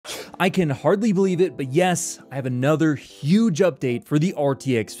I can hardly believe it, but yes, I have another huge update for the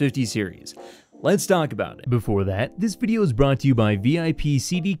RTX 50 series. Let's talk about it. Before that, this video is brought to you by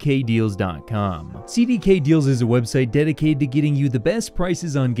VIPCDKdeals.com. CDK Deals is a website dedicated to getting you the best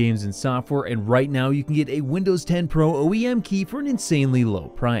prices on games and software, and right now you can get a Windows 10 Pro OEM key for an insanely low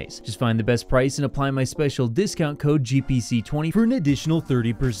price. Just find the best price and apply my special discount code GPC20 for an additional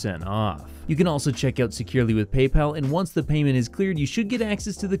 30% off. You can also check out securely with PayPal, and once the payment is cleared, you should get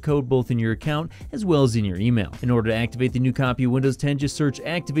access to the code both in your account as well as in your email. In order to activate the new copy of Windows 10, just search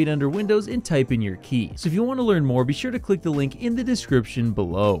Activate under Windows and type in your key. So if you want to learn more, be sure to click the link in the description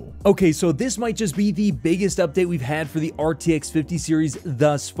below. Okay, so this might just be the biggest update we've had for the RTX 50 series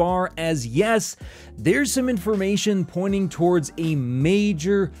thus far, as yes, there's some information pointing towards a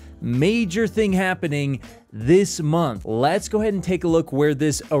major thing happening this month. Let's go ahead and take a look where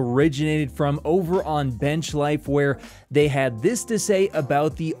this originated from over on Bench Life, where they had this to say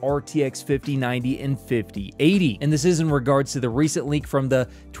about the RTX 5090 and 5080. And this is in regards to the recent leak from the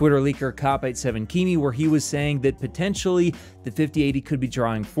Twitter leaker Copite7Kimi, where he was saying that potentially the 5080 could be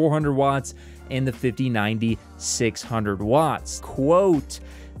drawing 400 watts and the 5090 600 watts. Quote,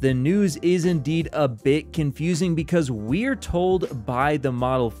 "The news is indeed a bit confusing because we're told by the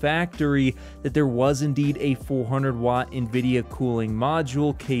model factory that there was indeed a 400 watt NVIDIA cooling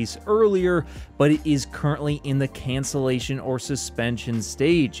module case earlier, but it is currently in the cancellation or suspension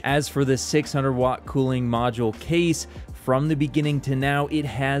stage. As for the 600 watt cooling module case, from the beginning to now, it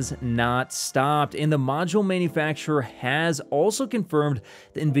has not stopped, and the module manufacturer has also confirmed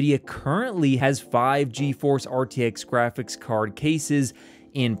that NVIDIA currently has 5 GeForce RTX graphics card cases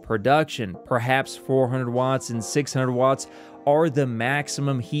in production. Perhaps 400 watts and 600 watts are the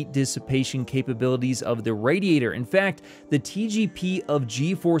maximum heat dissipation capabilities of the radiator. In fact, the TGP of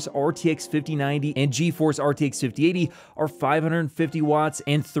GeForce RTX 5090 and GeForce RTX 5080 are 550 watts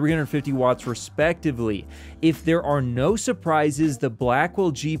and 350 watts respectively. If there are no surprises, the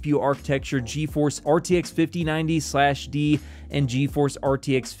Blackwell GPU architecture GeForce RTX 5090/D and GeForce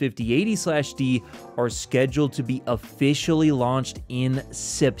RTX 5080/D are scheduled to be officially launched in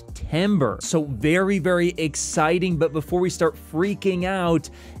September. So very exciting, but before we start freaking out,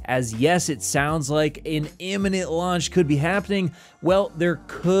 as yes, it sounds like an imminent launch could be happening, well, there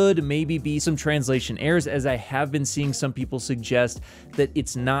could maybe be some translation errors, as I have been seeing some people suggest that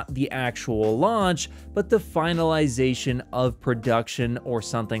it's not the actual launch, but the finalization of production or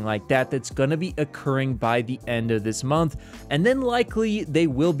something like that that's going to be occurring by the end of this month, and then likely they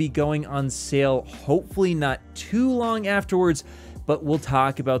will be going on sale, hopefully not too long afterwards. But we'll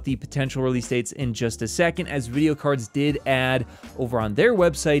talk about the potential release dates in just a second, as Video Cards did add over on their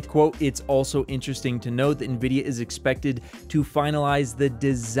website, quote, "It's also interesting to note that NVIDIA is expected to finalize the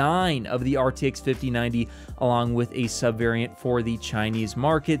design of the RTX 5090 along with a subvariant for the Chinese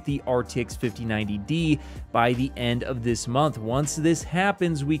market, the RTX 5090D, by the end of this month. Once this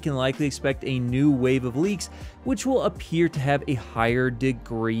happens, we can likely expect a new wave of leaks, which will appear to have a higher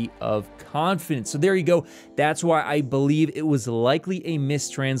degree of confidence." So there you go. That's why I believe it was likely a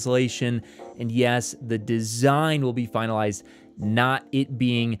mistranslation. And yes, the design will be finalized, not it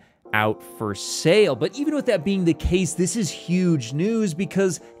being out for sale. But even with that being the case, this is huge news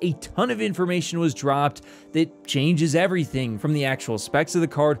because a ton of information was dropped that changes everything from the actual specs of the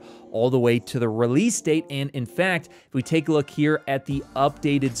card all the way to the release date. And in fact, if we take a look here at the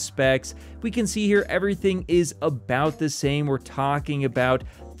updated specs, we can see here everything is about the same. We're talking about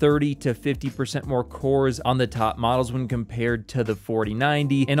 30 to 50% more cores on the top models when compared to the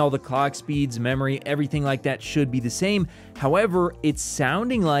 4090, and all the clock speeds, memory, everything like that should be the same. However, it's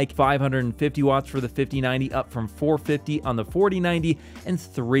sounding like 550 watts for the 5090 up from 450 on the 4090, and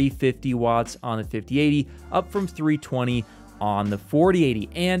 350 watts on the 5080 up from 320 on the 4080.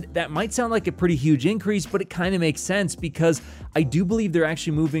 And that might sound like a pretty huge increase, but it kind of makes sense because I do believe they're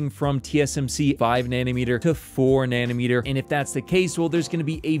actually moving from TSMC 5 nanometer to 4 nanometer. And if that's the case, well, there's going to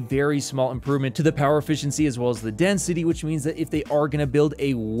be a very small improvement to the power efficiency as well as the density, which means that if they are going to build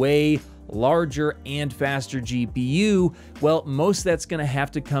a way larger and faster GPU, well, most of that's going to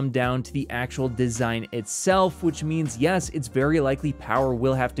have to come down to the actual design itself, which means, yes, it's very likely power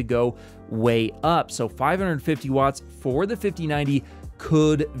will have to go way up. So 550 watts for the 5090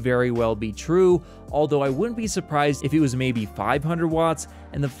 could very well be true, although I wouldn't be surprised if it was maybe 500 watts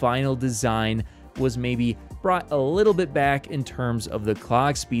and the final design was maybe brought a little bit back in terms of the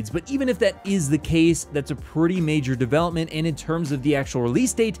clock speeds. But even if that is the case, that's a pretty major development. And in terms of the actual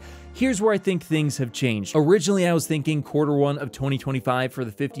release date, here's where I think things have changed. Originally, I was thinking Q1 of 2025 for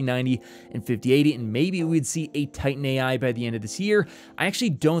the 5090 and 5080, and maybe we'd see a Titan AI by the end of this year. I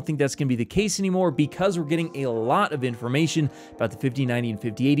actually don't think that's going to be the case anymore because we're getting a lot of information about the 5090 and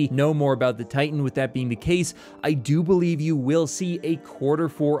 5080. Know more about the Titan. With that being the case, I do believe you will see a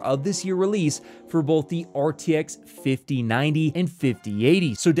Q4 of this year release for both the RTX 5090 and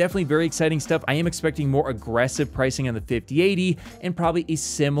 5080. So definitely very exciting stuff. I am expecting more aggressive pricing on the 5080 and probably a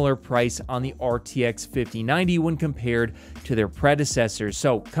similar price on the RTX 5090 when compared to their predecessors.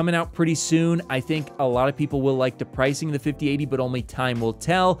 So coming out pretty soon. I think a lot of people will like the pricing of the 5080, but only time will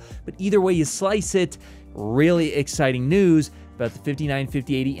tell. But either way you slice it, really exciting news about the 5090 and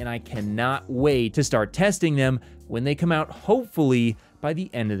 5080, and I cannot wait to start testing them when they come out, hopefully by the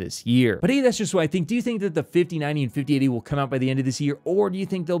end of this year. But hey, that's just what I think. Do you think that the 5090 and 5080 will come out by the end of this year, or do you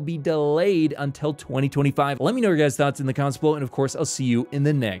think they'll be delayed until 2025? Let me know your guys' thoughts in the comments below, and of course, I'll see you in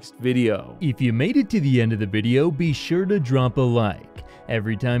the next video. If you made it to the end of the video, be sure to drop a like.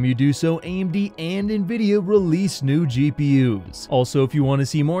 Every time you do so, AMD and NVIDIA release new GPUs. Also, if you want to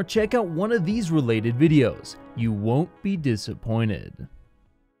see more, check out one of these related videos. You won't be disappointed.